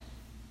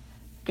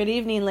Good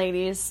evening,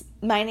 ladies.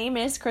 My name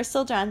is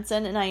Crystal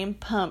Johnson, and I am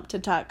pumped to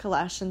talk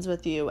Colossians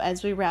with you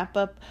as we wrap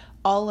up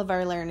all of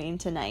our learning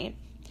tonight.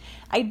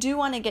 I do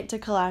want to get to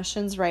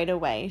Colossians right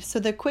away, so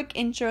the quick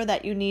intro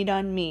that you need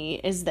on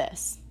me is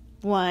this.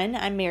 1,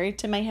 I'm married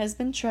to my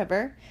husband,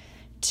 Trevor.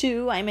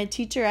 2, I'm a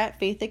teacher at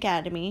Faith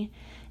Academy.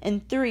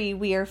 And 3,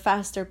 we are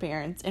foster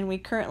parents, and we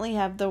currently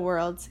have the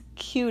world's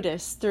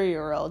cutest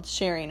 3-year-old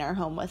sharing our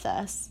home with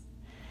us.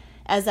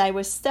 As I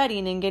was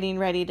studying and getting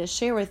ready to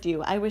share with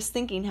you, I was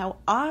thinking how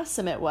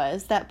awesome it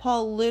was that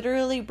Paul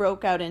literally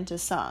broke out into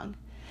song.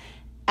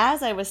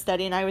 As I was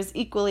studying, I was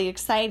equally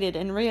excited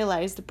and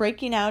realized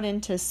breaking out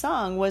into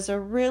song was a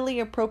really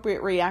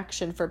appropriate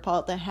reaction for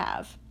Paul to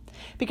have.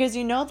 Because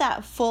you know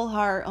that full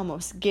heart,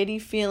 almost giddy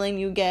feeling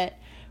you get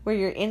where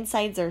your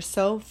insides are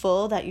so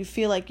full that you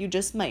feel like you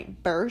just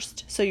might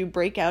burst, so you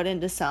break out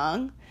into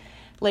song?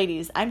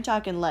 Ladies, I'm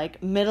talking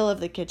like middle of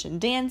the kitchen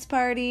dance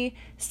party,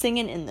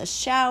 singing in the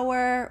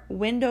shower,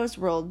 windows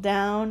rolled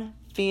down,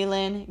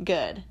 feeling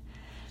good.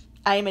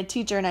 I am a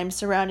teacher and I'm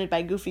surrounded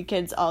by goofy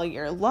kids all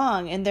year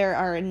long, and there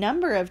are a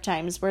number of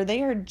times where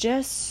they are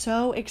just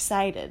so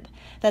excited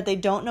that they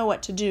don't know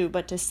what to do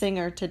but to sing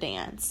or to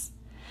dance.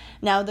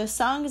 Now, the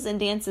songs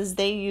and dances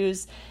they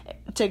use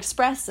to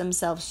express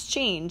themselves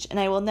change, and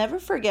I will never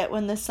forget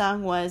when the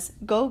song was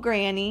Go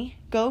Granny,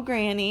 Go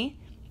Granny.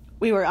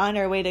 We were on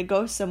our way to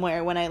go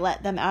somewhere when I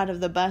let them out of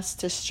the bus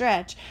to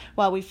stretch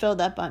while we filled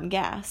up on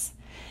gas.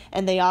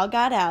 And they all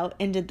got out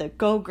and did the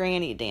Go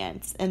Granny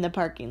dance in the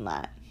parking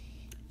lot.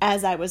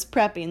 As I was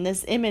prepping,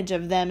 this image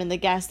of them in the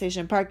gas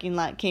station parking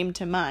lot came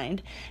to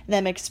mind,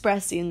 them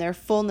expressing their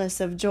fullness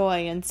of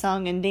joy in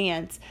song and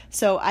dance,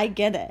 so I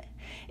get it.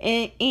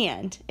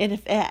 And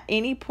if at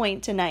any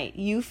point tonight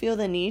you feel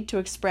the need to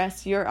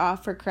express your awe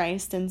for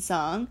Christ in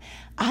song,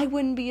 I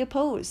wouldn't be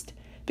opposed.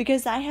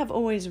 Because I have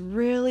always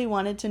really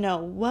wanted to know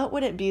what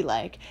would it be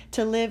like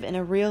to live in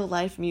a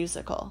real-life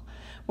musical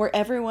where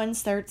everyone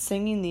starts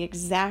singing the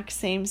exact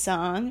same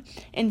song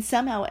and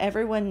somehow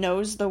everyone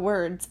knows the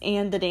words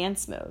and the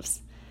dance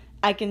moves.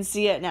 I can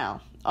see it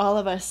now. All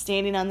of us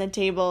standing on the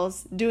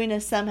tables, doing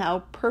a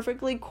somehow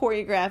perfectly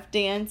choreographed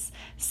dance,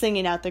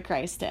 singing out the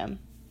Christ hymn.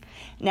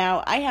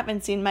 Now, I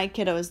haven't seen my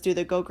kiddos do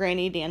the Go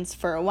Granny dance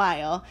for a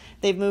while.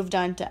 They've moved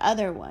on to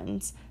other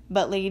ones.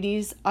 But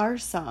ladies, our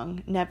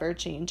song never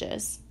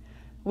changes.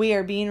 We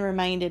are being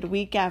reminded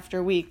week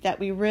after week that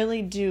we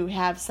really do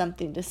have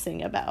something to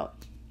sing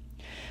about.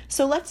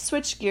 So let's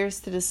switch gears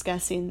to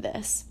discussing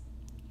this.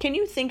 Can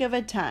you think of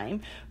a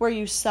time where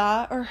you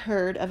saw or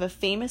heard of a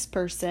famous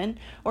person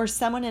or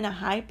someone in a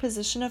high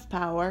position of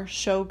power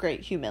show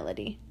great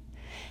humility?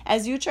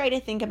 As you try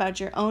to think about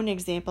your own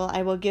example,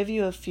 I will give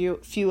you a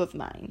few of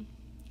mine.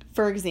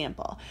 For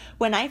example,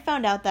 when I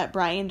found out that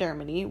Brian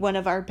Dermody, one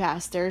of our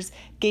pastors,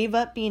 gave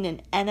up being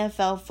an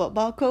NFL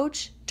football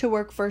coach to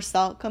work for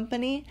Salt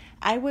Company,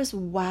 I was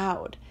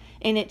wowed,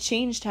 and it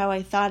changed how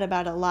I thought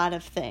about a lot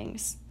of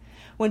things.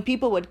 When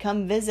people would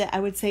come visit, I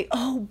would say,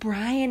 "Oh,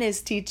 Brian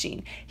is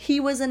teaching.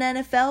 He was an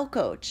NFL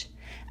coach."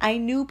 I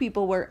knew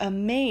people were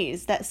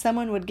amazed that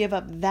someone would give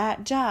up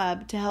that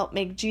job to help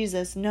make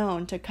Jesus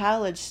known to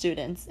college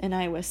students in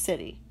Iowa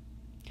City.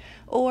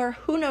 Or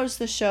who knows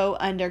the show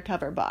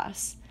Undercover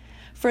Boss?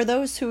 For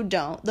those who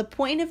don't, the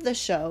point of the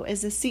show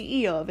is the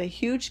CEO of a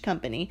huge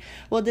company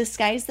will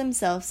disguise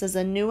themselves as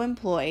a new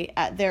employee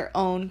at their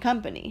own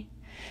company.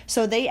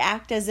 So they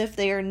act as if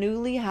they are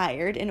newly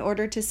hired in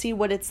order to see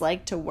what it's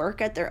like to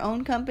work at their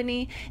own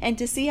company and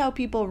to see how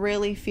people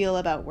really feel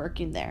about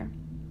working there.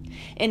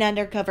 In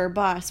Undercover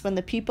Boss, when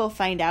the people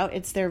find out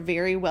it's their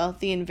very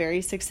wealthy and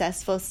very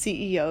successful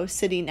CEO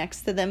sitting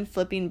next to them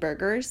flipping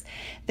burgers,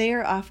 they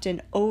are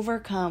often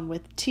overcome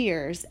with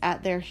tears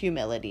at their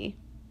humility.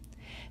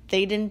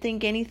 They didn't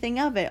think anything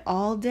of it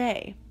all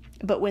day,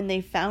 but when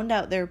they found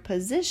out their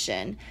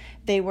position,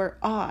 they were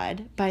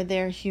awed by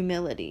their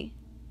humility.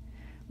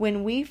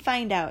 When we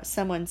find out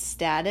someone's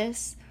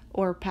status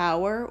or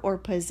power or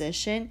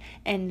position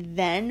and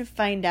then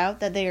find out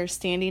that they are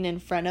standing in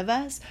front of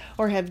us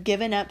or have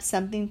given up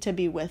something to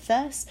be with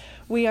us,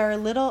 we are a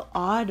little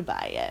awed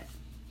by it.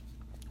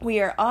 We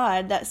are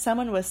awed that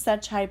someone with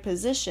such high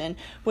position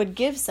would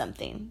give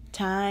something,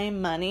 time,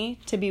 money,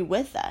 to be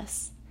with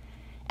us.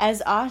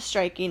 As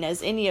awe-striking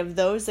as any of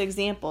those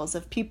examples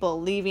of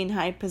people leaving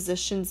high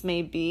positions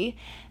may be,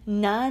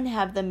 none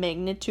have the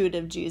magnitude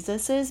of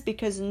Jesus's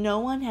because no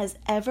one has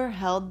ever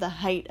held the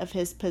height of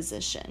his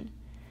position.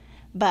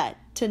 But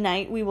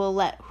tonight we will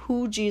let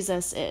who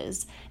Jesus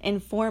is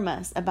inform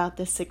us about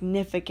the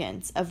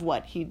significance of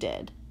what he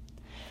did.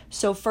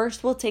 So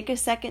first we'll take a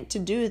second to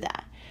do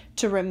that,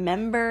 to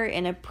remember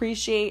and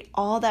appreciate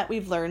all that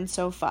we've learned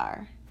so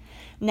far.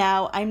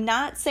 Now, I'm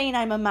not saying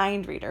I'm a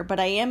mind reader, but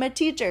I am a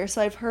teacher,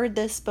 so I've heard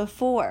this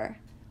before.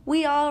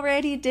 We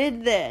already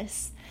did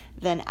this.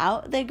 Then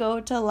out they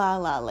go to La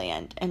La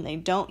Land, and they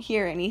don't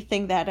hear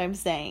anything that I'm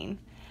saying.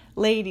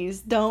 Ladies,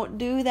 don't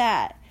do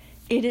that.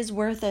 It is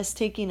worth us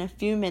taking a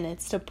few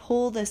minutes to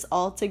pull this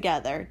all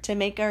together to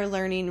make our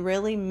learning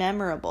really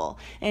memorable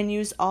and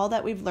use all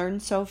that we've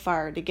learned so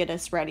far to get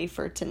us ready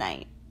for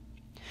tonight.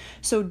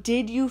 So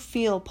did you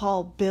feel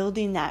Paul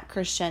building that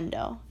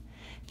crescendo?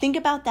 Think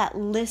about that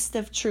list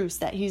of truths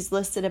that he's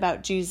listed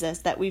about Jesus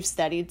that we've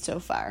studied so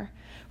far,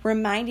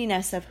 reminding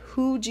us of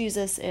who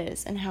Jesus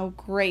is and how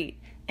great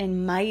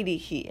and mighty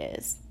he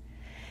is.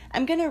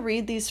 I'm going to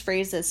read these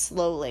phrases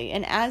slowly,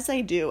 and as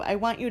I do, I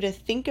want you to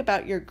think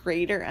about your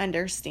greater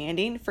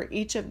understanding for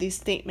each of these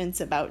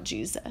statements about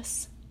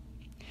Jesus.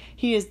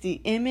 He is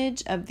the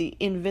image of the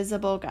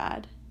invisible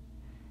God.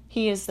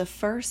 He is the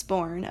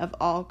firstborn of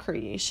all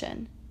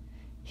creation.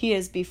 He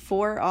is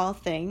before all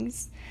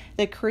things,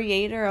 the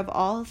creator of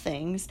all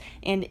things,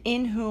 and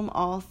in whom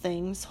all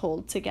things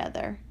hold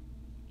together.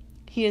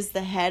 He is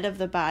the head of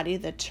the body,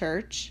 the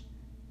church.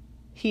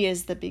 He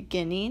is the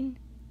beginning.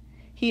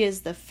 He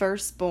is the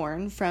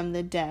firstborn from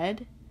the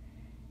dead.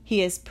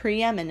 He is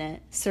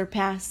preeminent,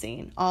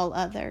 surpassing all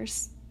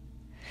others.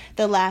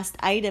 The last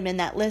item in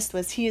that list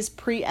was he is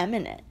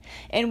preeminent.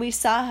 And we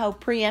saw how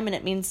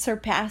preeminent means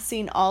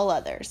surpassing all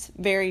others,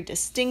 very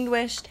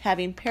distinguished,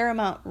 having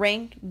paramount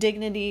rank,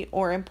 dignity,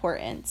 or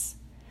importance.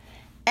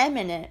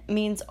 Eminent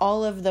means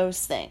all of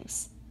those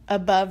things,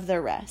 above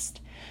the rest.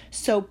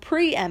 So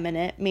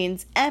preeminent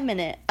means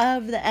eminent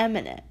of the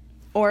eminent,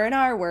 or in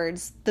our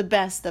words, the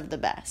best of the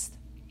best.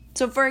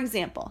 So for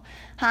example,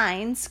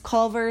 Heinz,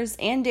 Culver's,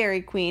 and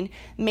Dairy Queen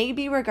may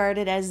be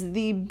regarded as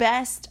the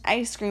best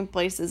ice cream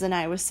places in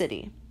Iowa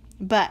City.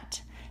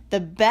 But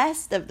the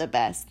best of the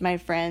best, my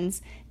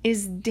friends,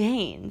 is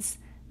Dane's.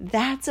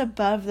 That's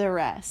above the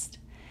rest.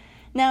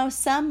 Now,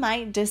 some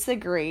might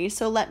disagree,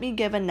 so let me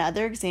give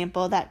another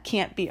example that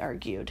can't be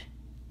argued.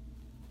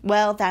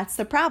 Well, that's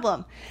the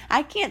problem.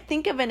 I can't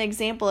think of an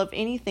example of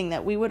anything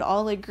that we would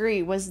all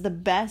agree was the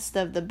best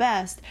of the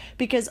best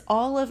because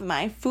all of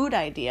my food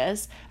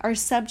ideas are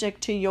subject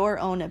to your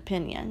own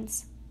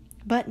opinions.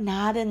 But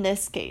not in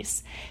this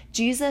case.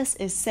 Jesus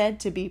is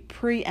said to be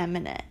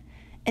preeminent.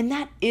 And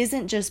that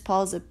isn't just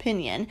Paul's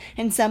opinion,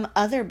 and some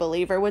other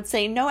believer would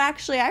say, no,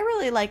 actually, I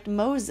really liked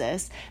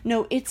Moses.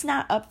 No, it's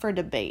not up for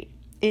debate.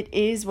 It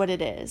is what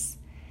it is.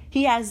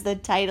 He has the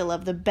title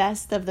of the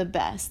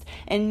best,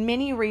 and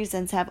many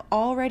reasons have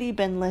already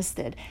been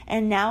listed.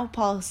 And now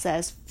Paul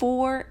says,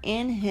 for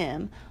in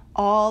him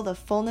all the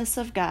fullness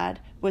of God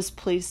was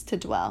pleased to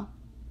dwell.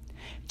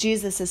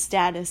 Jesus'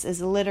 status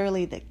is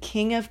literally the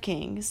King of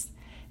Kings,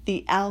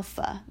 the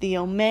Alpha, the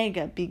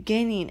Omega,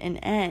 beginning and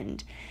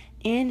end.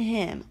 In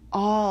him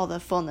all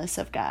the fullness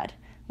of God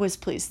was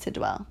pleased to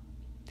dwell.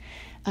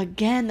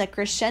 Again, the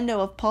crescendo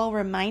of Paul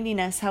reminding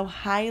us how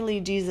highly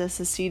Jesus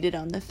is seated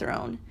on the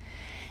throne.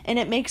 And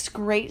it makes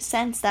great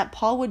sense that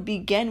Paul would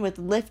begin with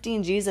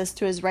lifting Jesus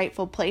to his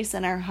rightful place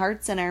in our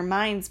hearts and our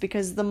minds,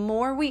 because the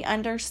more we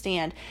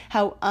understand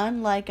how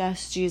unlike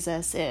us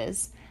Jesus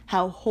is,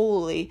 how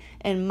holy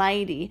and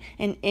mighty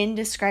and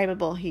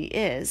indescribable he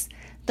is,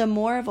 the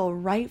more of a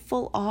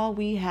rightful awe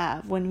we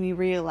have when we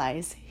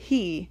realize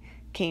he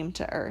came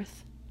to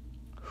earth.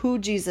 Who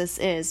Jesus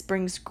is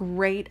brings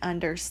great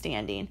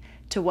understanding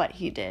to what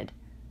he did.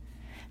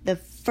 The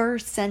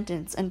first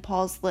sentence in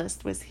Paul's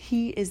list was,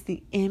 he is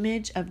the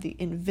image of the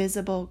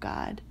invisible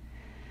God.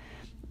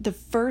 The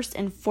first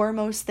and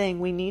foremost thing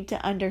we need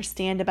to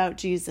understand about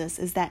Jesus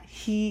is that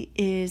he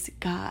is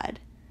God.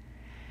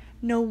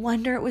 No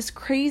wonder it was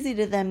crazy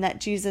to them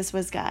that Jesus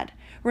was God.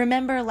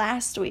 Remember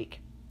last week,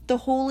 the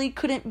holy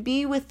couldn't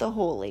be with the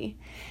holy.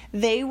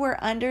 They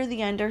were under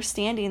the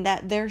understanding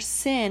that their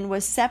sin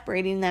was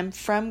separating them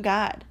from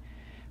God.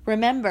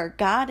 Remember,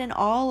 God in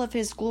all of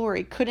his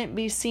glory couldn't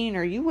be seen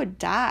or you would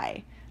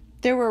die.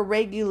 There were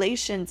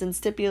regulations and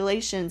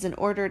stipulations in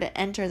order to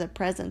enter the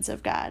presence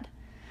of God.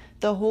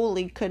 The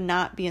holy could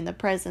not be in the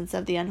presence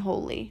of the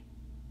unholy.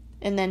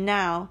 And then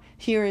now,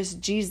 here is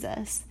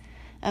Jesus,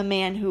 a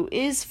man who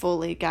is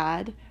fully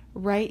God,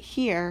 right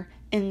here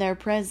in their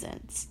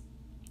presence.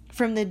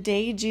 From the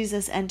day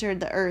Jesus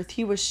entered the earth,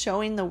 he was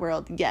showing the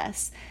world,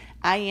 yes,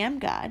 I am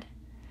God.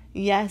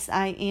 Yes,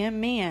 I am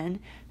man.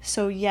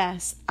 So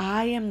yes,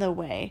 I am the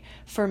way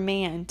for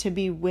man to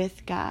be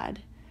with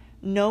God.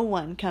 No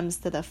one comes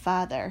to the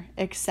Father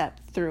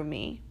except through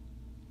me.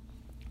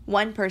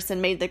 One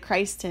person made the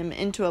Christ hymn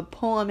into a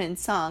poem and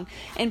song,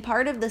 and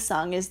part of the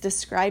song is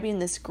describing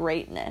this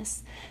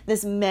greatness,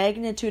 this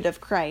magnitude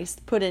of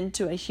Christ put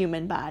into a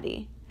human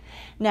body.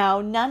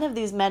 Now, none of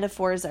these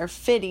metaphors are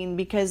fitting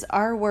because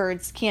our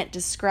words can't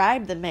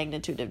describe the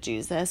magnitude of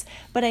Jesus,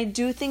 but I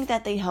do think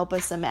that they help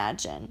us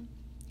imagine.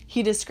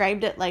 He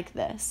described it like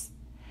this: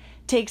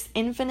 takes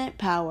infinite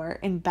power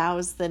and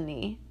bows the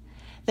knee.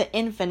 The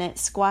infinite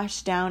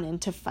squashed down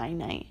into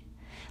finite,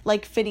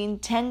 like fitting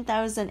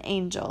 10,000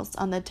 angels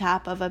on the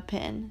top of a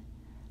pin,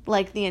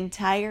 like the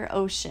entire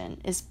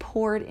ocean is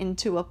poured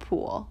into a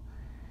pool,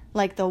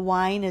 like the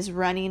wine is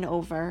running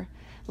over,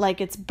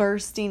 like it's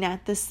bursting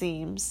at the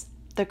seams.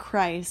 The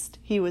Christ,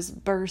 he was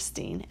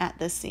bursting at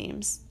the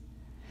seams.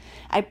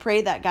 I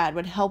pray that God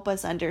would help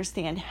us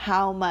understand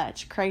how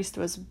much Christ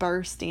was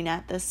bursting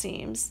at the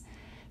seams,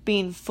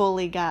 being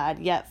fully God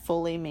yet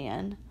fully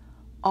man.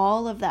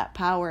 All of that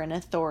power and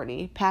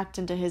authority packed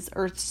into his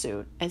earth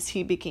suit as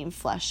he became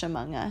flesh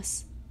among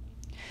us.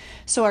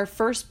 So our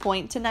first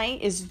point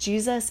tonight is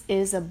Jesus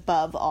is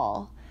above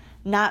all.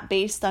 Not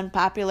based on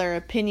popular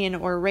opinion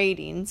or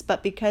ratings,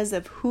 but because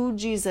of who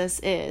Jesus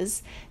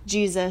is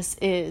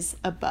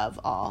above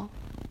all.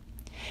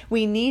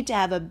 We need to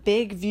have a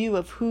big view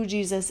of who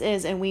Jesus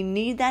is, and we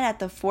need that at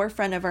the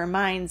forefront of our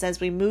minds as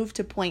we move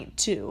to point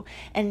 2.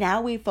 And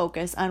now we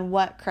focus on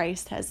what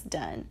Christ has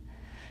done.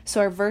 So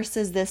our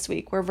verses this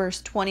week were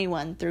verse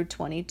 21 through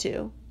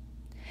 22.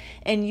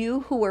 And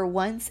you who were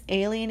once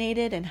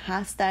alienated and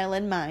hostile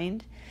in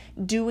mind,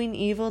 doing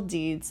evil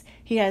deeds,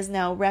 he has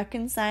now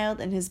reconciled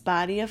in his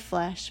body of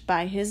flesh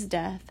by his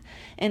death,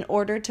 in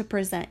order to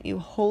present you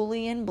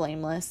holy and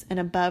blameless and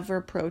above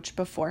reproach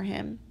before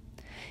him.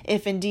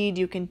 If indeed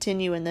you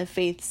continue in the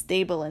faith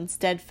stable and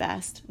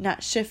steadfast,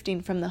 not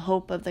shifting from the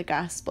hope of the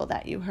gospel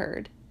that you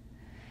heard.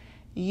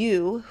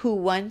 You who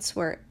once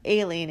were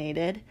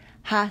alienated,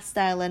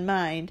 hostile in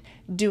mind,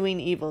 doing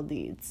evil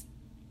deeds.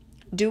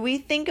 Do we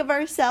think of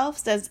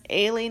ourselves as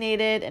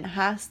alienated and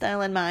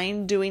hostile in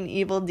mind, doing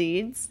evil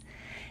deeds?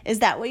 Is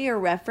that what your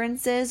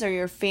references or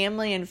your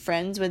family and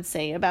friends would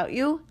say about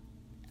you?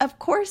 Of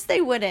course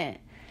they wouldn't.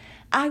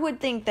 I would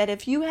think that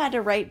if you had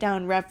to write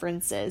down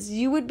references,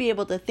 you would be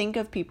able to think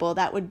of people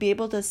that would be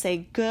able to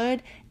say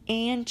good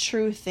and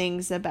true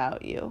things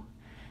about you.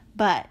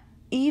 But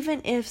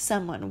even if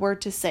someone were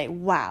to say,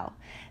 wow,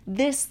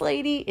 this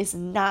lady is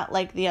not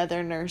like the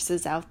other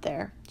nurses out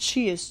there.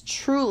 She is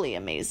truly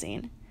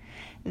amazing.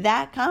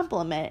 That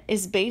compliment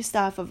is based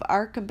off of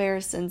our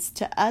comparisons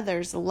to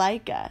others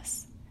like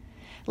us.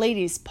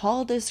 Ladies,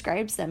 Paul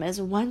describes them as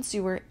once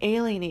you were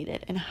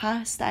alienated and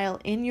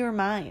hostile in your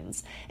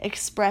minds,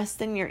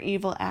 expressed in your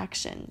evil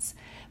actions.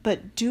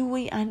 But do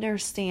we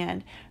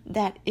understand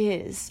that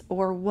is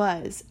or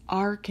was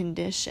our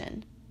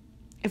condition?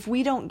 If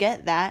we don't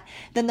get that,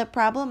 then the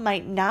problem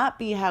might not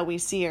be how we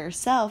see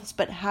ourselves,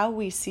 but how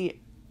we see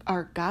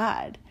our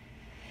God.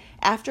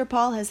 After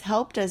Paul has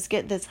helped us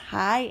get this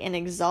high and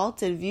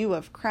exalted view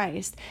of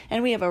Christ,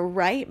 and we have a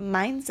right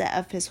mindset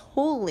of his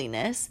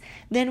holiness,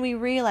 then we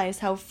realize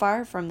how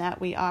far from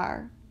that we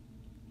are.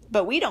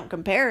 But we don't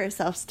compare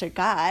ourselves to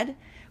God.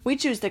 We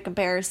choose to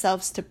compare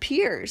ourselves to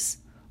peers.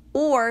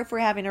 Or if we're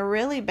having a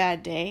really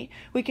bad day,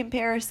 we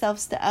compare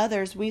ourselves to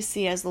others we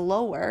see as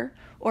lower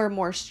or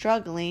more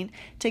struggling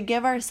to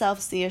give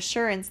ourselves the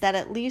assurance that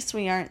at least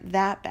we aren't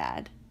that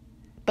bad.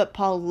 But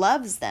Paul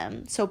loves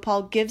them, so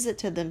Paul gives it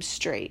to them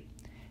straight.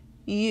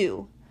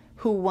 You,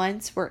 who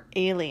once were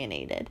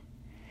alienated.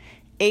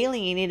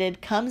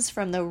 Alienated comes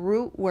from the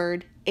root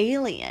word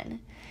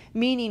alien,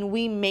 meaning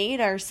we made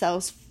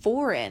ourselves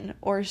foreign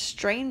or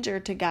stranger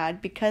to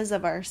God because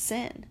of our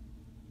sin.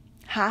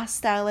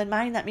 Hostile in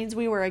mind, that means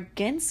we were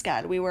against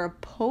God. We were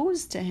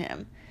opposed to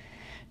him.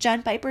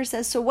 John Piper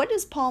says, so what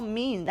does Paul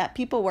mean that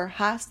people were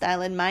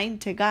hostile in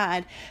mind to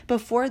God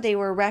before they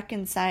were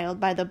reconciled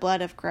by the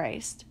blood of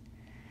Christ?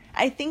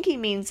 I think he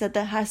means that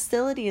the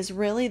hostility is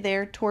really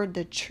there toward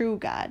the true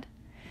God.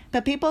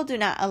 But people do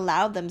not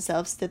allow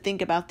themselves to think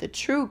about the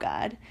true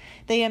God.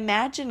 They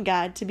imagine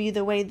God to be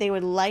the way they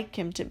would like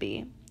him to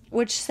be,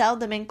 which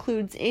seldom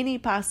includes any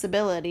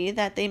possibility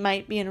that they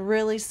might be in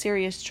really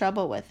serious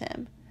trouble with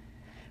him.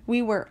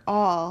 We were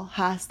all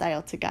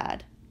hostile to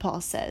God, Paul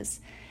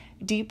says.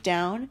 Deep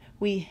down,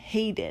 we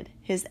hated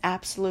his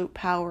absolute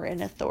power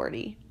and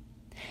authority.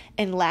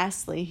 And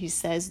lastly, he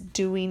says,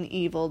 doing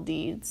evil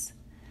deeds.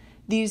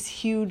 These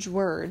huge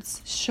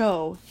words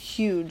show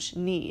huge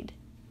need.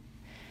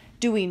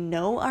 Do we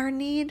know our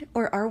need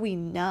or are we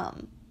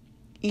numb?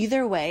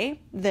 Either way,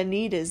 the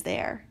need is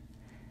there.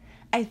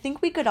 I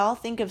think we could all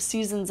think of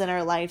seasons in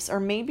our lives, or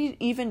maybe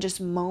even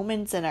just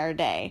moments in our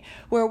day,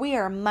 where we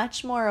are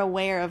much more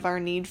aware of our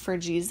need for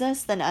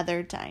Jesus than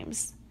other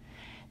times.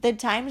 The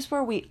times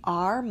where we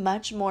are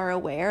much more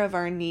aware of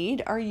our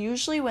need are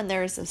usually when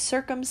there is a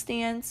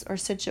circumstance or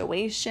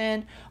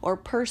situation or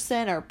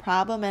person or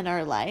problem in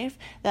our life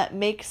that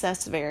makes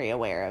us very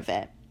aware of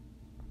it.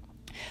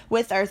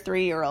 With our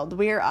 3-year-old,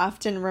 we are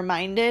often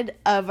reminded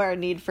of our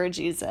need for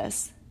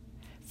Jesus.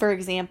 For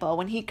example,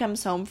 when he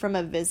comes home from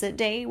a visit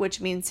day, which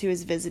means he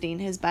was visiting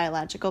his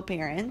biological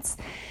parents,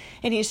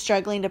 and he's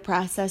struggling to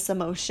process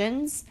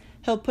emotions,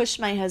 he'll push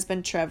my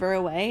husband Trevor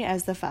away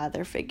as the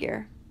father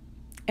figure.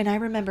 And I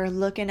remember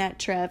looking at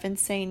Trev and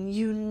saying,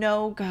 you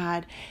know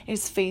God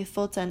is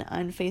faithful to an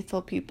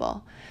unfaithful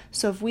people.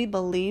 So if we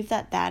believe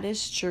that that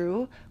is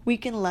true, we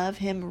can love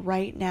him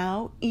right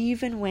now,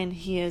 even when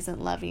he isn't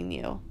loving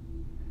you.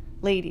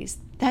 Ladies,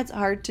 that's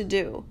hard to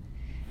do.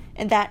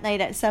 And that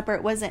night at supper,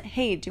 it wasn't,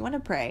 hey, do you want to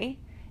pray?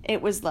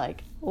 It was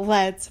like,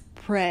 let's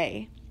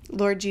pray.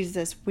 Lord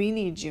Jesus, we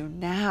need you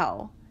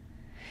now.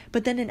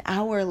 But then an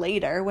hour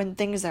later, when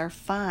things are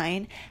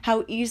fine,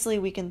 how easily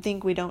we can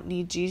think we don't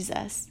need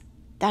Jesus.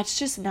 That's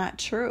just not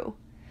true.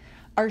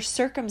 Our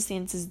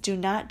circumstances do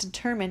not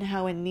determine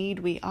how in need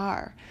we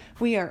are.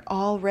 We are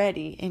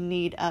already in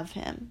need of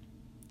him.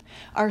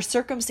 Our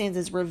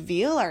circumstances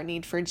reveal our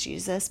need for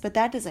Jesus, but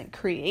that doesn't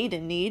create a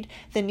need.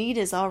 The need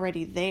is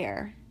already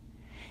there.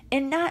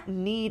 And not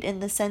need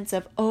in the sense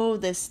of, oh,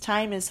 this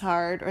time is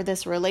hard or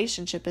this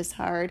relationship is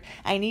hard.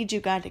 I need you,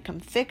 God, to come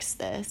fix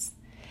this.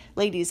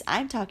 Ladies,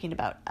 I'm talking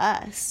about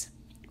us.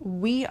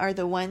 We are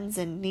the ones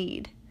in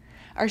need.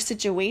 Our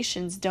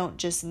situations don't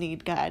just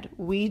need God,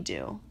 we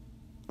do.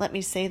 Let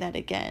me say that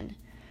again.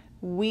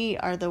 We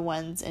are the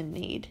ones in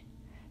need.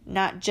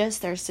 Not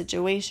just our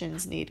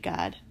situations need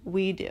God,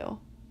 we do.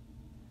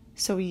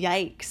 So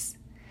yikes.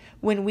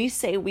 When we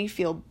say we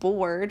feel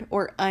bored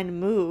or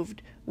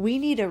unmoved, we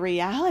need a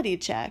reality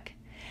check.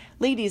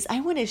 Ladies, I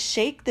want to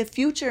shake the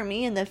future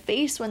me in the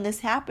face when this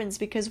happens,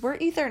 because we're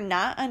either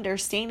not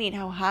understanding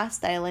how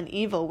hostile and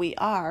evil we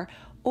are,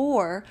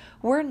 or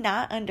we're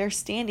not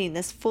understanding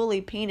this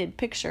fully painted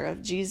picture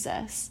of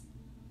Jesus.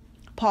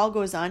 Paul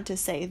goes on to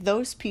say,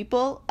 those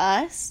people,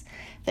 us,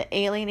 the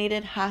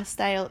alienated,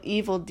 hostile,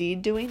 evil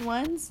deed-doing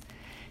ones,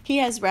 he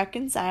has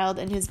reconciled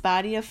in his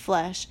body of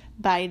flesh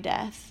by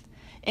death,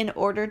 in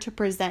order to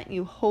present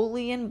you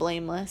holy and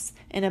blameless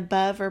and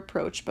above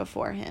reproach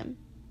before him.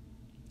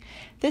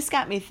 This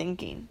got me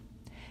thinking,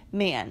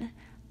 man,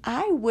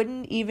 I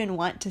wouldn't even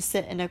want to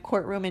sit in a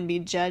courtroom and be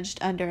judged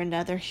under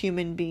another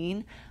human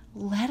being,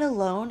 let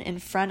alone in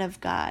front of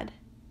God.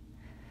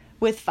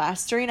 With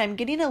fostering, I'm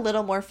getting a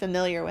little more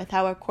familiar with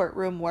how a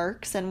courtroom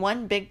works, and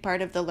one big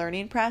part of the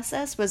learning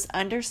process was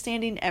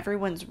understanding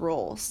everyone's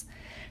roles.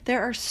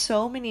 There are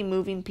so many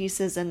moving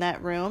pieces in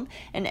that room,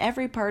 and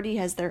every party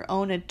has their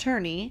own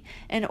attorney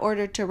in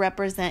order to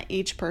represent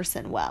each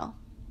person well.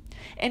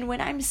 And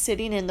when I'm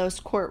sitting in those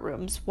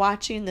courtrooms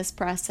watching this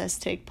process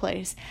take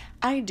place,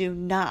 I do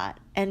not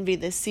envy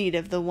the seat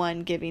of the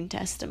one giving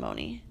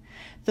testimony,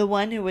 the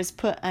one who was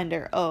put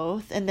under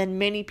oath, and then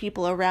many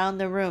people around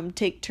the room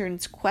take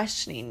turns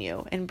questioning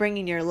you and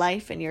bringing your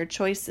life and your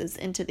choices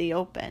into the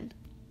open.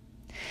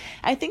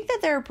 I think that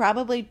there are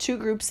probably two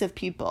groups of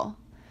people.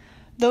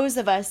 Those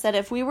of us that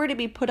if we were to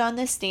be put on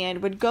the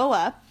stand would go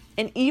up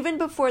and even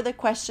before the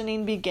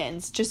questioning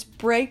begins, just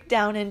break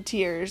down in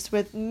tears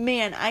with,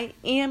 man, I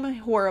am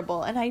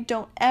horrible and I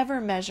don't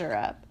ever measure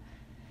up.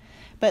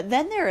 But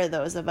then there are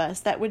those of us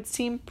that would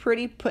seem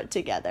pretty put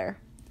together.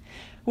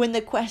 When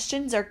the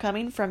questions are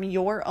coming from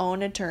your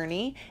own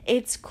attorney,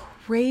 it's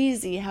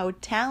crazy how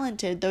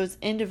talented those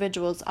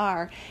individuals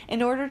are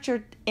in order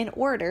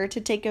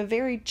to take a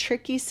very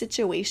tricky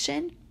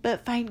situation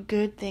but find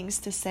good things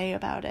to say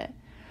about it,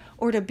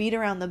 or to beat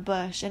around the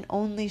bush and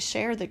only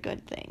share the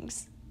good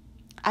things.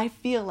 I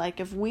feel like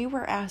if we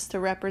were asked to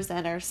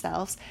represent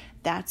ourselves,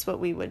 that's what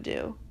we would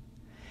do.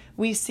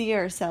 We see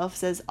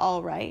ourselves as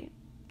all right,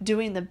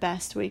 doing the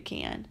best we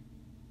can.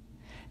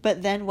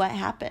 But then what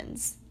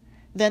happens?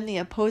 Then the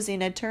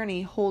opposing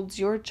attorney holds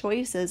your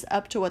choices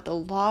up to what the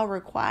law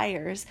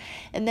requires,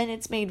 and then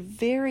it's made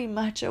very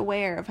much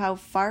aware of how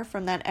far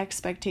from that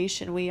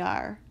expectation we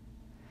are.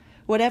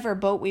 Whatever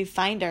boat we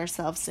find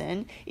ourselves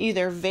in,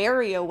 either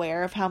very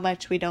aware of how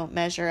much we don't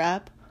measure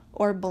up,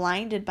 or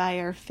blinded by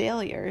our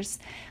failures,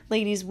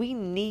 ladies, we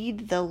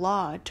need the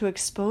law to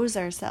expose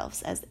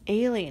ourselves as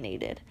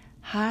alienated,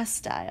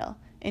 hostile,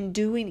 and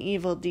doing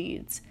evil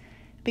deeds.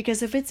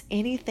 Because if it's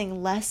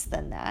anything less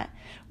than that,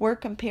 we're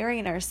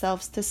comparing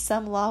ourselves to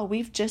some law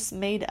we've just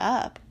made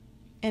up,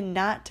 and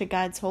not to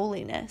God's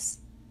holiness.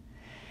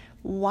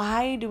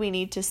 Why do we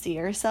need to see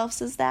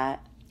ourselves as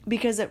that?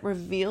 Because it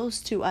reveals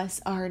to us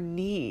our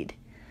need.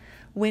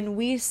 When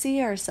we see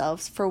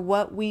ourselves for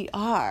what we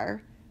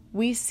are,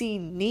 we see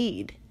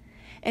need.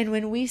 And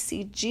when we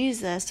see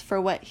Jesus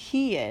for what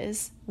he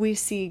is, we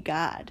see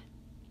God.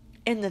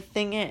 And the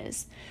thing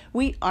is,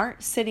 we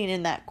aren't sitting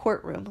in that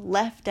courtroom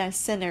left as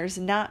sinners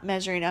not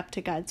measuring up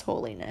to God's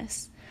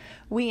holiness.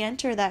 We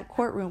enter that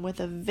courtroom with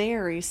a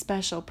very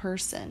special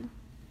person.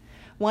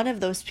 One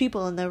of those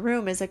people in the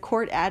room is a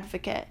court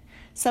advocate,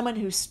 someone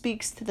who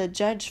speaks to the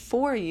judge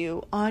for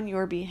you on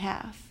your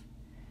behalf.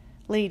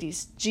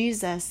 Ladies,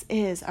 Jesus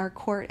is our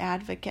court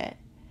advocate.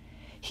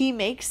 He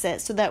makes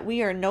it so that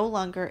we are no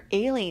longer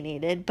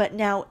alienated, but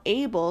now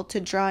able to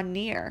draw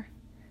near.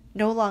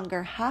 No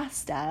longer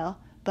hostile,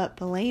 but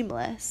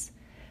blameless.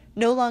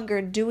 No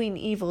longer doing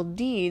evil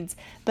deeds,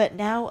 but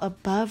now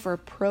above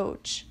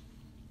reproach.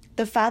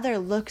 The Father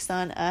looks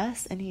on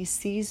us and he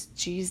sees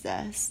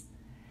Jesus.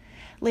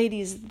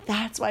 Ladies,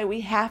 that's why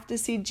we have to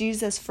see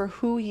Jesus for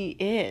who he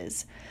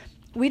is.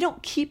 We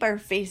don't keep our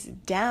face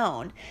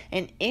down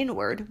and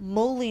inward,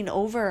 mulling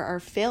over our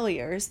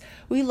failures.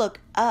 We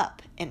look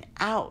up and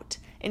out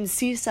and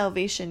see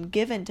salvation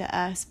given to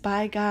us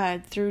by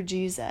God through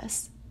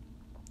Jesus.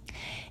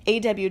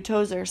 A.W.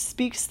 Tozer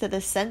speaks to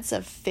the sense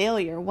of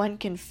failure one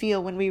can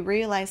feel when we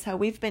realize how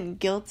we've been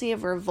guilty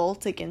of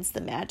revolt against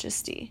the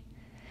majesty.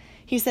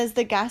 He says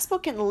the gospel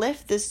can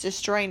lift this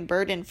destroying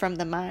burden from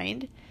the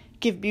mind,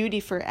 give beauty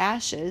for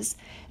ashes,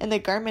 and the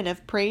garment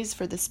of praise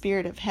for the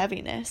spirit of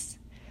heaviness.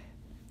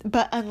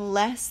 But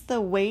unless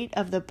the weight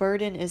of the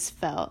burden is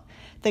felt,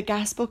 the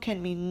gospel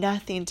can mean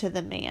nothing to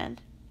the man.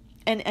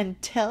 And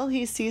until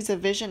he sees a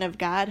vision of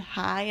God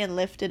high and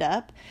lifted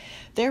up,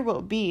 there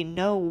will be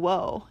no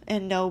woe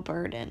and no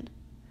burden.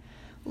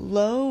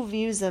 Low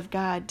views of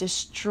God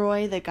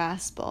destroy the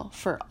gospel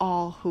for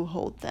all who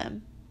hold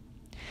them.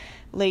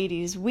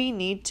 Ladies, we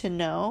need to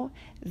know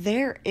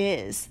there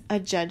is a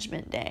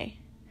judgment day.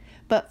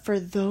 But for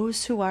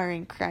those who are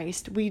in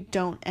Christ, we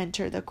don't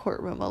enter the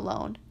courtroom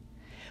alone.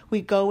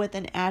 We go with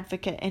an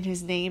advocate, and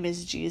his name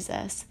is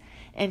Jesus,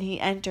 and he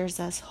enters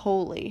us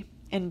holy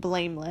and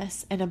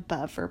blameless and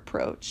above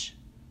reproach.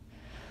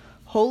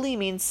 Holy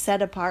means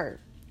set apart.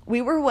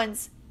 We were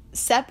once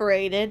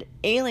separated,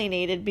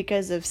 alienated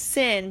because of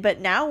sin,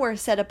 but now we're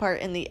set apart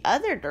in the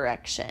other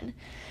direction.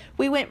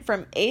 We went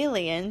from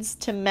aliens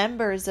to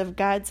members of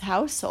God's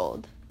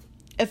household.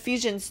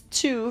 Ephesians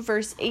 2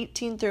 verse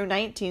 18 through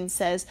 19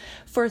 says,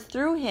 "For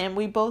through him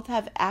we both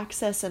have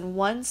access in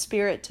one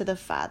spirit to the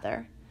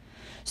Father.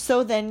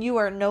 So then you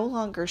are no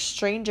longer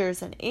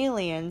strangers and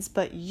aliens,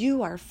 but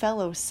you are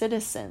fellow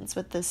citizens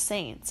with the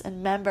saints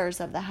and members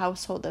of the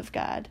household of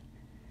God."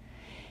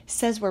 It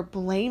says we're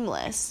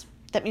blameless.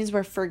 That means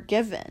we're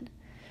forgiven.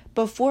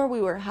 Before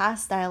we were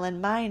hostile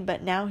in mind,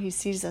 but now he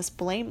sees us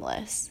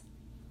blameless.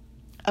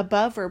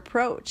 Above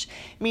reproach,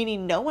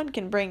 meaning no one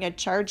can bring a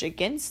charge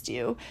against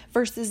you,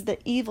 versus the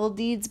evil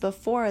deeds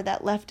before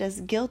that left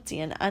us guilty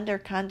and under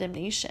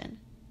condemnation.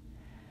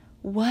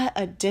 What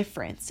a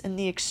difference in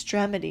the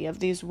extremity of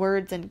these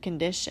words and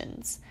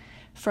conditions,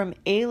 from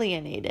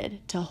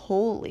alienated to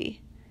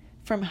holy,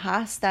 from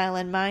hostile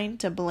in mind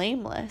to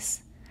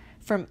blameless,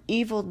 from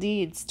evil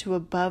deeds to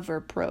above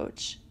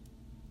reproach.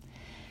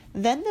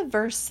 Then the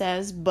verse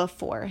says,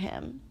 before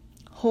him,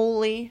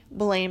 holy,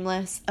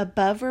 blameless,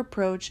 above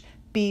reproach,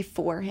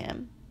 before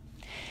him.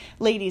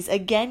 Ladies,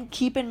 again,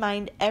 keep in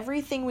mind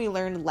everything we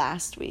learned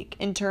last week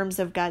in terms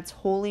of God's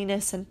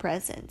holiness and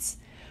presence.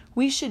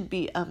 We should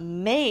be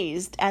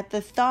amazed at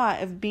the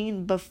thought of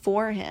being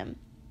before him.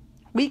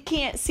 We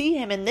can't see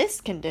him in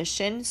this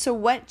condition, so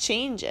what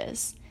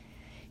changes?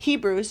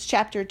 Hebrews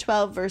chapter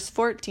 12 verse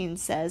 14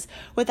 says,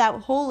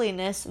 "Without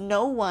holiness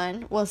no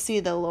one will see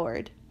the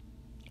Lord."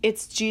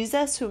 It's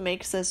Jesus who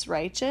makes us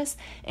righteous,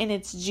 and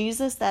it's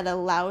Jesus that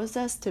allows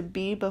us to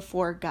be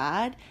before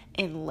God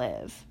and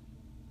live.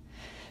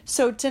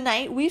 So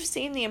tonight we've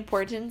seen the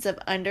importance of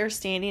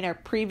understanding our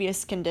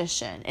previous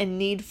condition and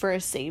need for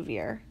a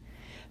Savior.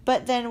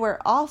 But then we're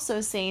also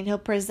saying he'll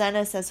present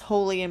us as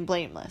holy and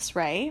blameless,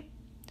 right?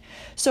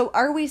 So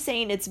are we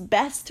saying it's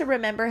best to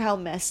remember how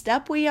messed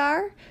up we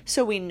are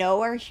so we know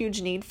our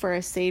huge need for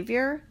a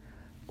Savior?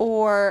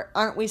 Or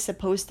aren't we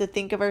supposed to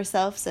think of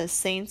ourselves as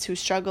saints who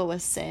struggle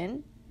with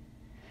sin?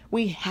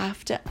 We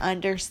have to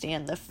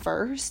understand the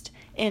first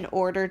in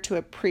order to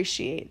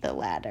appreciate the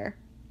latter.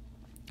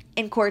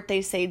 In court,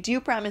 they say, "Do you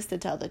promise to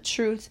tell the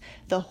truth,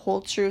 the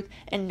whole truth,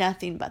 and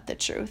nothing but the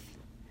truth?"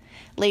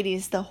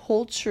 Ladies, the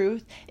whole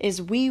truth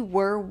is we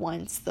were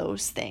once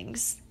those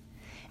things.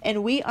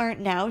 And we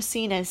aren't now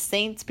seen as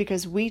saints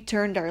because we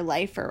turned our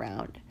life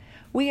around.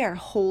 We are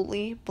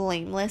holy,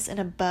 blameless, and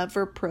above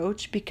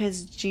reproach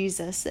because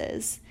Jesus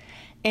is.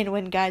 And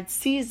when God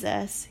sees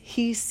us,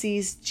 he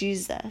sees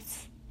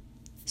Jesus.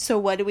 So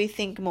what do we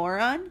think more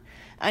on?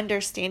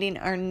 Understanding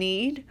our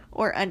need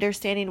or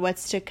understanding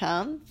what's to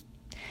come?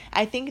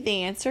 I think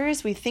the answer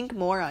is we think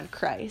more on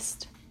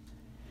Christ.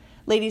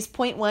 Ladies,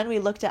 point 1, we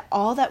looked at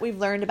all that we've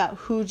learned about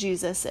who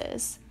Jesus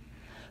is.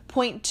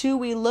 Point 2,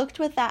 we looked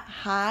with that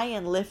high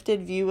and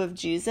lifted view of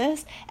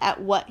Jesus at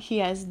what he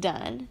has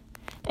done.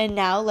 And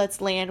now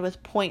let's land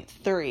with point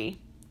 3,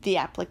 the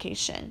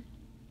application.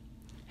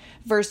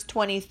 Verse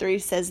 23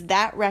 says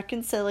that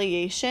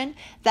reconciliation,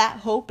 that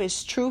hope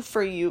is true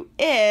for you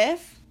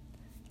if,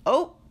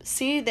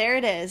 see, there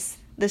it is.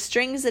 The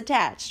string's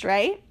attached,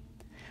 right?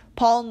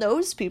 Paul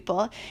knows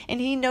people,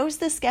 and he knows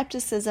the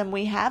skepticism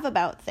we have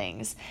about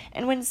things.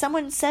 And when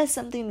someone says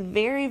something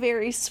very,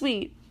 very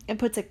sweet and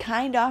puts a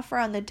kind offer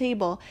on the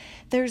table,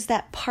 there's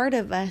that part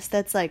of us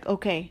that's like,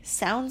 okay,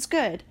 sounds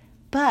good,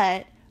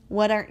 but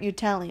what aren't you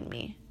telling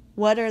me?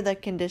 What are the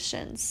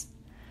conditions?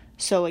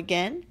 So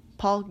again,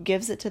 Paul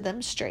gives it to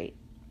them straight.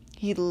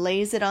 He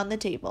lays it on the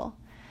table.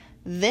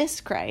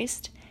 This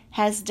Christ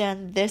has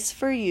done this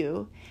for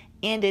you,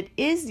 and it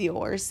is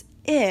yours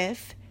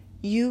if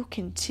you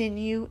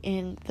continue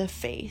in the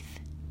faith.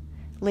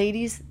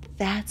 Ladies,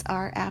 that's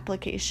our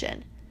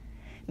application.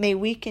 May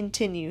we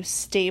continue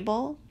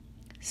stable,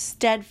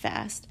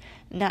 steadfast,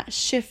 not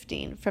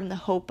shifting from the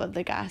hope of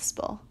the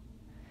gospel.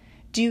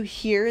 Do you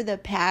hear the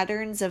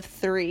patterns of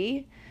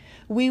 3?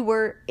 We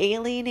were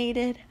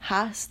alienated,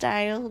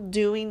 hostile,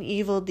 doing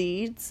evil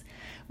deeds.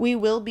 We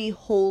will be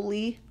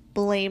holy,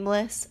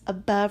 blameless,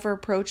 above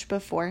reproach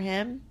before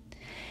him.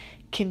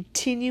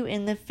 Continue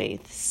in the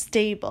faith,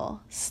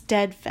 stable,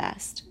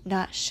 steadfast,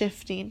 not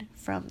shifting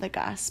from the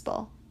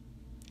gospel.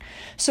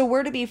 So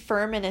we're to be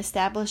firm and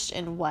established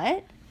in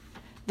what?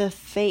 The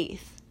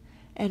faith.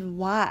 And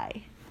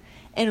why?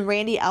 In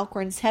Randy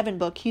Alcorn's Heaven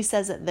book, he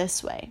says it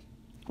this way.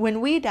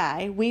 When we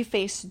die, we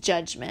face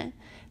judgment,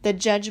 the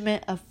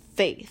judgment of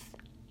faith.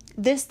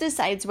 This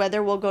decides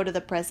whether we'll go to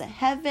the present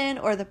heaven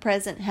or the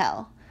present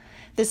hell.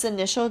 This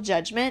initial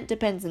judgment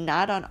depends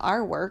not on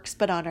our works,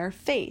 but on our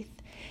faith.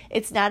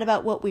 It's not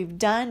about what we've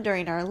done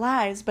during our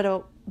lives,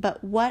 but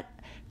but what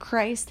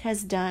Christ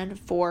has done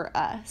for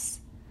us.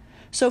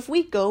 So if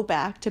we go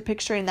back to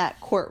picturing that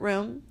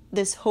courtroom,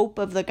 this hope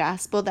of the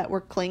gospel that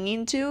we're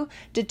clinging to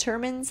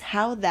determines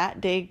how that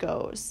day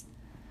goes.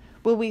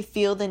 Will we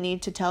feel the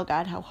need to tell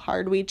God how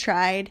hard we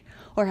tried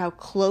or how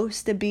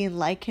close to being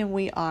like Him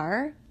we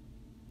are?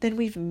 Then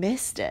we've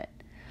missed it.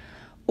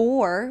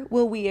 Or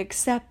will we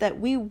accept that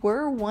we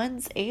were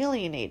once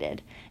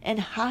alienated and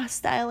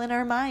hostile in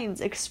our minds,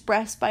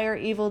 expressed by our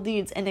evil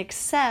deeds, and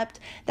accept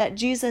that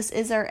Jesus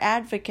is our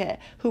advocate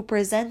who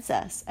presents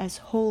us as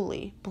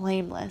holy,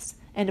 blameless,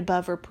 and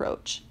above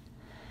reproach?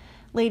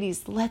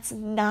 Ladies, let's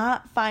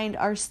not find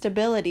our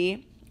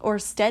stability or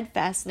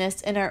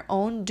steadfastness in our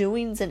own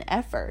doings and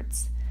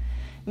efforts.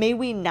 May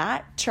we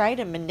not try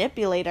to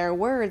manipulate our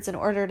words in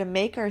order to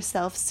make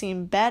ourselves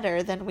seem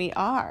better than we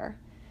are.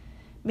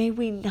 May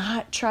we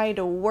not try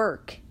to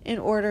work in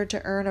order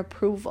to earn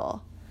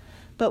approval,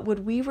 but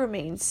would we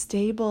remain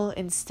stable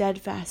and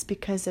steadfast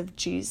because of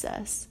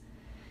Jesus?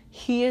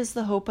 He is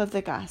the hope of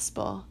the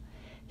gospel.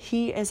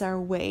 He is our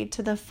way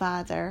to the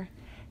Father.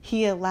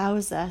 He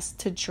allows us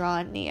to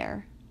draw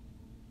near.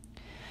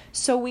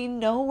 So we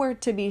know we're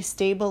to be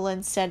stable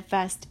and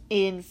steadfast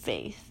in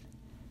faith.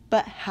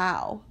 But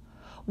how?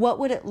 What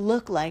would it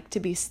look like to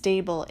be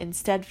stable and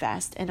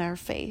steadfast in our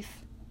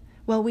faith?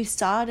 Well, we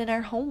saw it in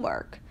our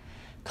homework.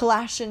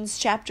 Colossians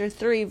chapter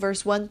 3,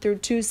 verse 1 through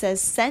 2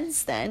 says,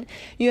 "Since then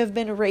you have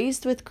been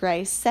raised with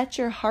Christ, set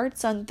your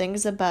hearts on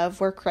things above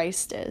where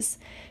Christ is,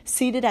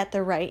 seated at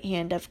the right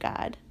hand of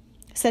God.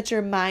 Set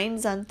your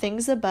minds on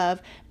things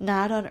above,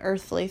 not on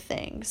earthly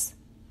things."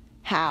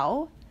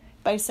 How?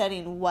 By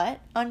setting what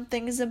on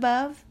things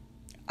above?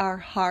 Our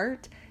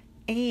heart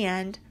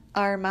and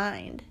our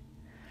mind.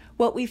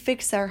 What we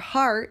fix our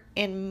heart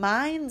and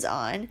minds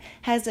on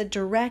has a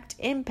direct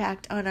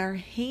impact on our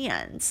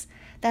hands.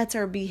 That's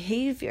our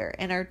behavior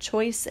and our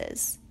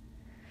choices.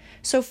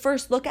 So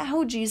first, look at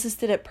how Jesus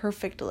did it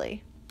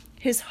perfectly.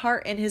 His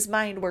heart and his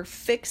mind were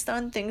fixed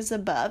on things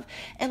above,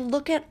 and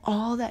look at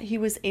all that he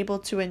was able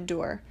to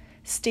endure,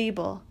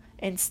 stable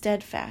and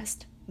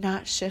steadfast,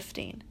 not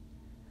shifting.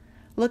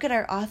 Look at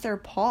our author,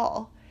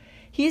 Paul.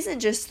 He isn't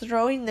just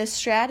throwing this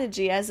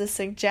strategy as a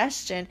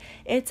suggestion,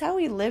 it's how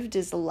he lived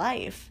his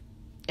life.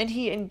 And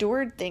he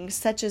endured things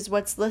such as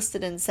what's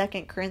listed in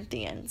 2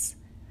 Corinthians.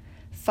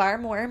 Far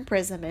more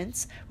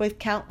imprisonments, with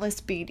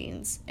countless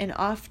beatings, and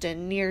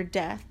often near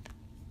death.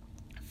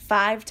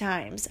 5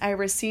 times I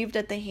received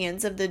at the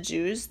hands of the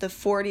Jews the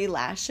 40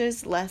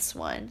 lashes less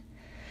one.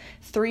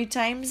 3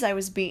 times I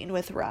was beaten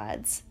with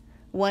rods.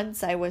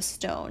 Once I was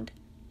stoned.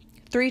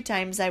 3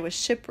 times I was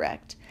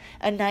shipwrecked.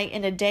 A night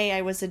and a day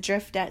I was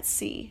adrift at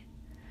sea.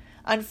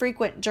 On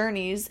frequent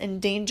journeys,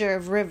 in danger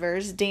of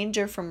rivers,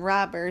 danger from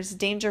robbers,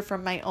 danger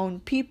from my own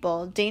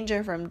people,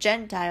 danger from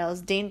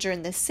Gentiles, danger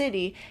in the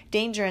city,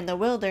 danger in the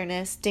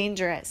wilderness,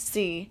 danger at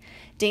sea,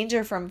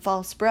 danger from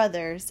false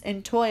brothers,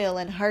 in toil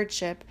and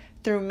hardship,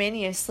 through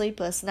many a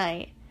sleepless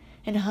night,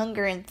 in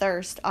hunger and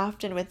thirst,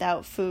 often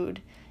without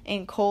food,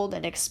 in cold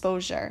and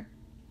exposure.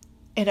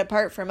 And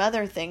apart from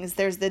other things,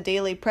 there's the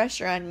daily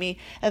pressure on me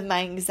of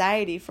my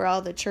anxiety for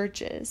all the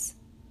churches.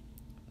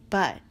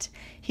 But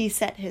he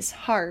set his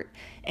heart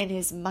and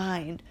his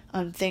mind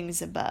on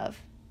things above.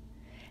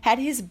 Had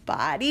his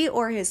body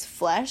or his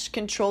flesh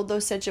controlled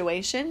those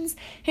situations,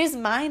 his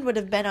mind would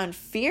have been on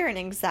fear and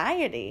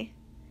anxiety.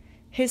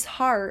 His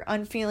heart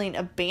on feeling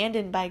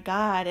abandoned by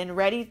God and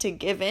ready to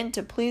give in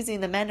to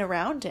pleasing the men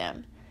around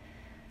him.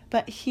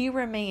 But he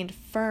remained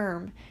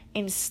firm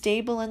and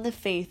stable in the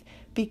faith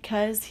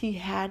because he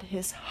had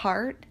his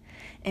heart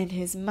and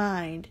his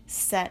mind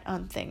set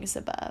on things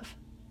above.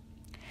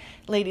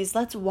 Ladies,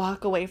 let's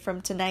walk away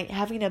from tonight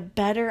having a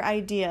better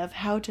idea of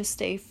how to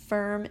stay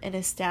firm and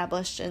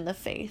established in the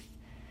faith.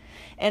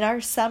 In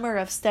our summer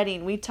of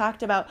studying, we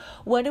talked about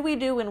what do we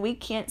do when we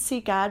can't see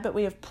God, but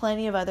we have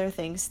plenty of other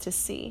things to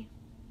see.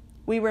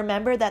 We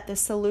remember that the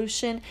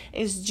solution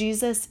is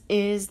Jesus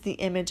is the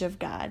image of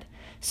God.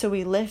 So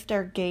we lift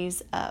our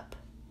gaze up,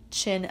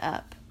 chin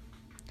up.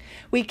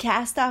 We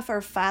cast off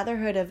our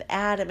fatherhood of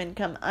Adam and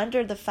come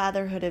under the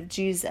fatherhood of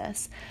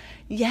Jesus.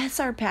 Yes,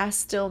 our past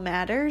still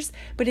matters,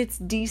 but it's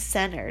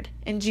decentered,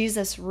 and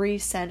Jesus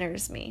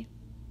recenters me.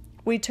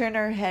 We turn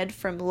our head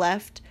from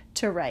left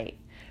to right,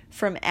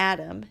 from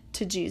Adam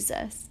to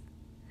Jesus.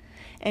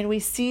 And we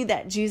see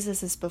that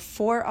Jesus is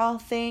before all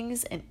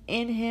things, and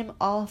in him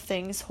all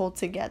things hold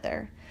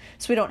together.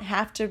 So we don't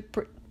have to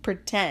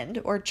pretend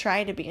or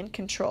try to be in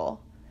control.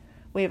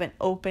 We have an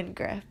open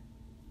grip.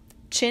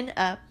 Chin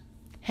up,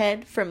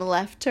 head from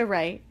left to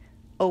right,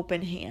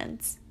 open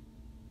hands.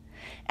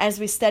 As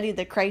we studied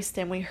the Christ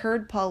hymn, we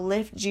heard Paul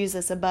lift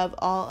Jesus above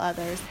all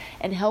others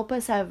and help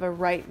us have a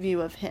right view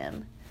of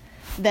him.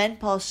 Then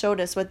Paul showed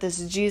us what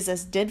this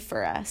Jesus did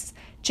for us,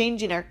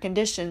 changing our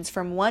conditions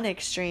from one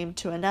extreme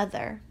to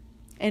another.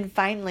 And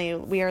finally,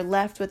 we are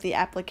left with the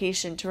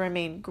application to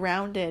remain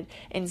grounded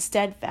and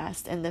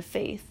steadfast in the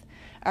faith,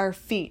 our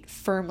feet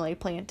firmly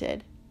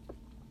planted.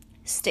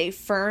 Stay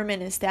firm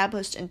and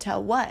established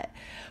until what?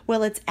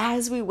 Well, it's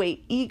as we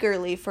wait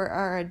eagerly for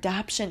our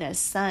adoption as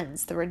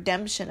sons, the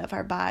redemption of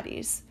our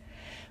bodies.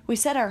 We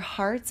set our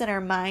hearts and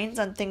our minds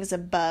on things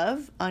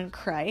above, on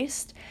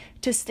Christ,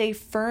 to stay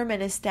firm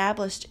and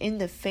established in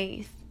the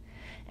faith.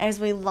 As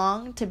we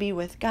long to be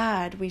with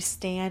God, we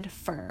stand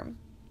firm.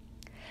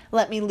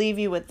 Let me leave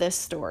you with this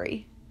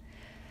story.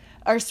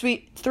 Our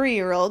sweet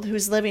 3-year-old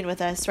who's living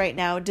with us right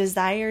now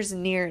desires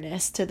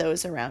nearness to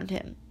those around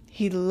him.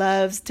 He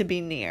loves to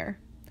be near.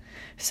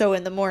 So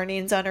in the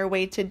mornings on our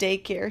way to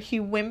daycare, he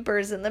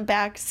whimpers in the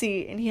back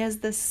seat and he has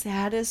the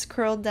saddest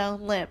curled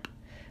down lip.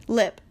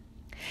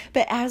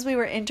 But as we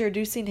were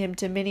introducing him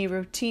to many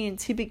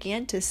routines, he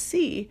began to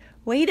see,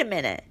 wait a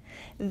minute,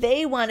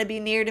 they want to be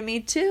near to me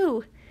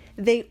too.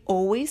 They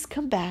always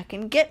come back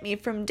and get me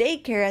from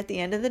daycare at the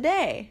end of the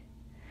day.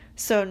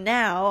 So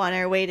now, on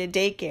our way to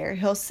daycare,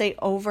 he'll say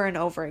over and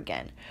over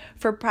again,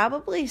 for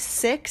probably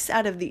 6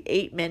 out of the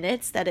 8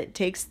 minutes that it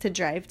takes to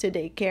drive to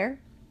daycare,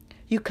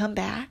 you come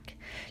back?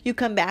 You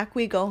come back,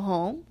 we go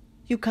home?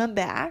 You come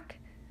back?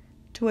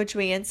 To which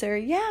we answer,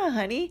 yeah,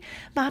 honey,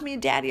 Mommy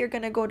and Daddy are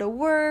going to go to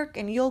work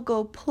and you'll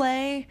go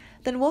play.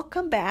 Then we'll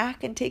come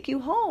back and take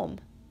you home.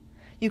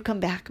 You come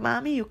back,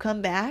 Mommy? You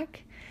come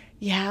back?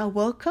 Yeah,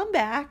 we'll come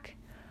back.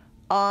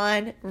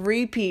 On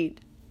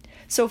repeat.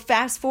 So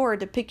fast forward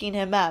to picking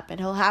him up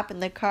and he'll hop in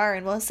the car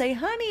and we'll say,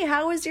 honey,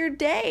 how was your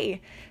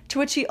day? To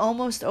which he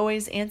almost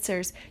always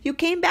answers, you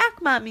came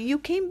back, Mommy, you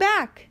came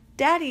back.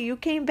 Daddy, you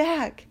came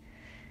back.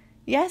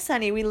 Yes,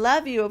 honey, we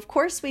love you. Of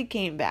course we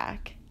came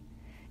back.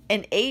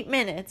 In 8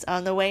 minutes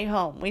on the way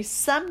home, we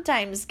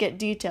sometimes get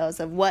details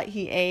of what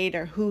he ate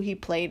or who he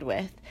played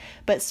with,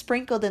 but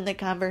sprinkled in the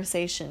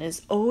conversation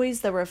is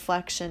always the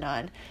reflection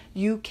on,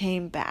 you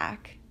came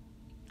back.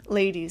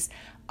 Ladies,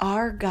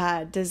 our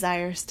God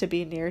desires to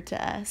be near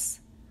to us.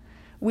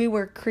 We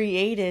were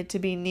created to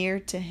be near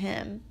to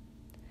Him.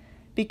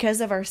 Because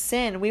of our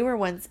sin, we were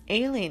once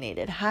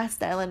alienated,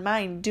 hostile in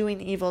mind,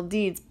 doing evil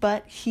deeds,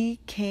 but He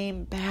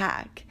came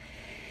back.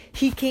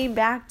 He came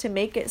back to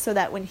make it so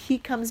that when He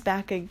comes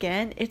back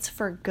again, it's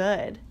for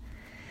good.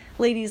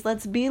 Ladies,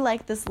 let's be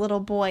like this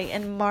little boy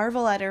and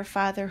marvel at our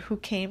Father who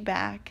came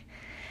back,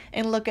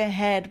 and look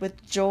ahead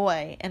with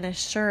joy and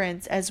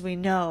assurance as we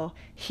know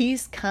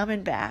He's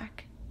coming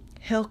back.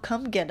 He'll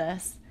come get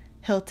us.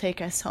 He'll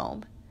take us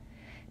home.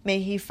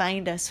 May He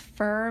find us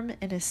firm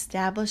and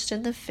established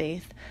in the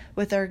faith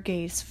with our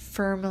gaze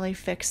firmly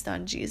fixed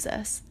on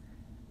Jesus.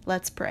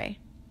 Let's pray.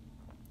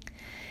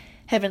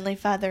 Heavenly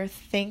Father,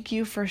 thank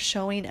You for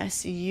showing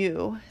us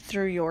You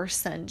through Your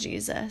Son,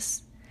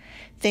 Jesus.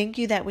 Thank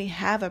You that we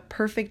have a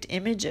perfect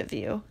image of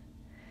You.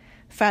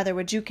 Father,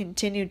 would You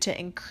continue to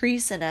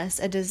increase in us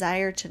a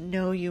desire to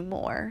know You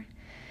more?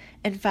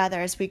 And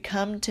Father, as we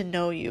come to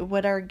know You,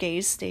 would our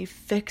gaze stay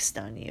fixed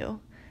on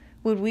You?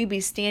 Would we be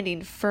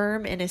standing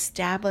firm and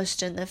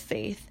established in the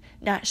faith,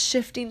 not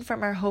shifting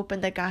from our hope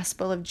in the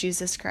gospel of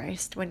Jesus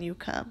Christ when You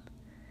come?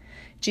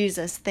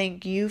 Jesus,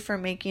 thank You for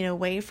making a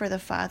way for the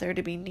Father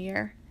to be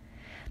near.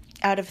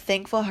 Out of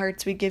thankful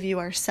hearts, we give You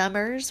our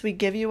summers, we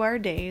give You our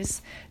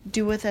days.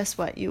 Do with us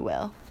what You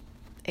will.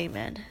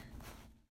 Amen.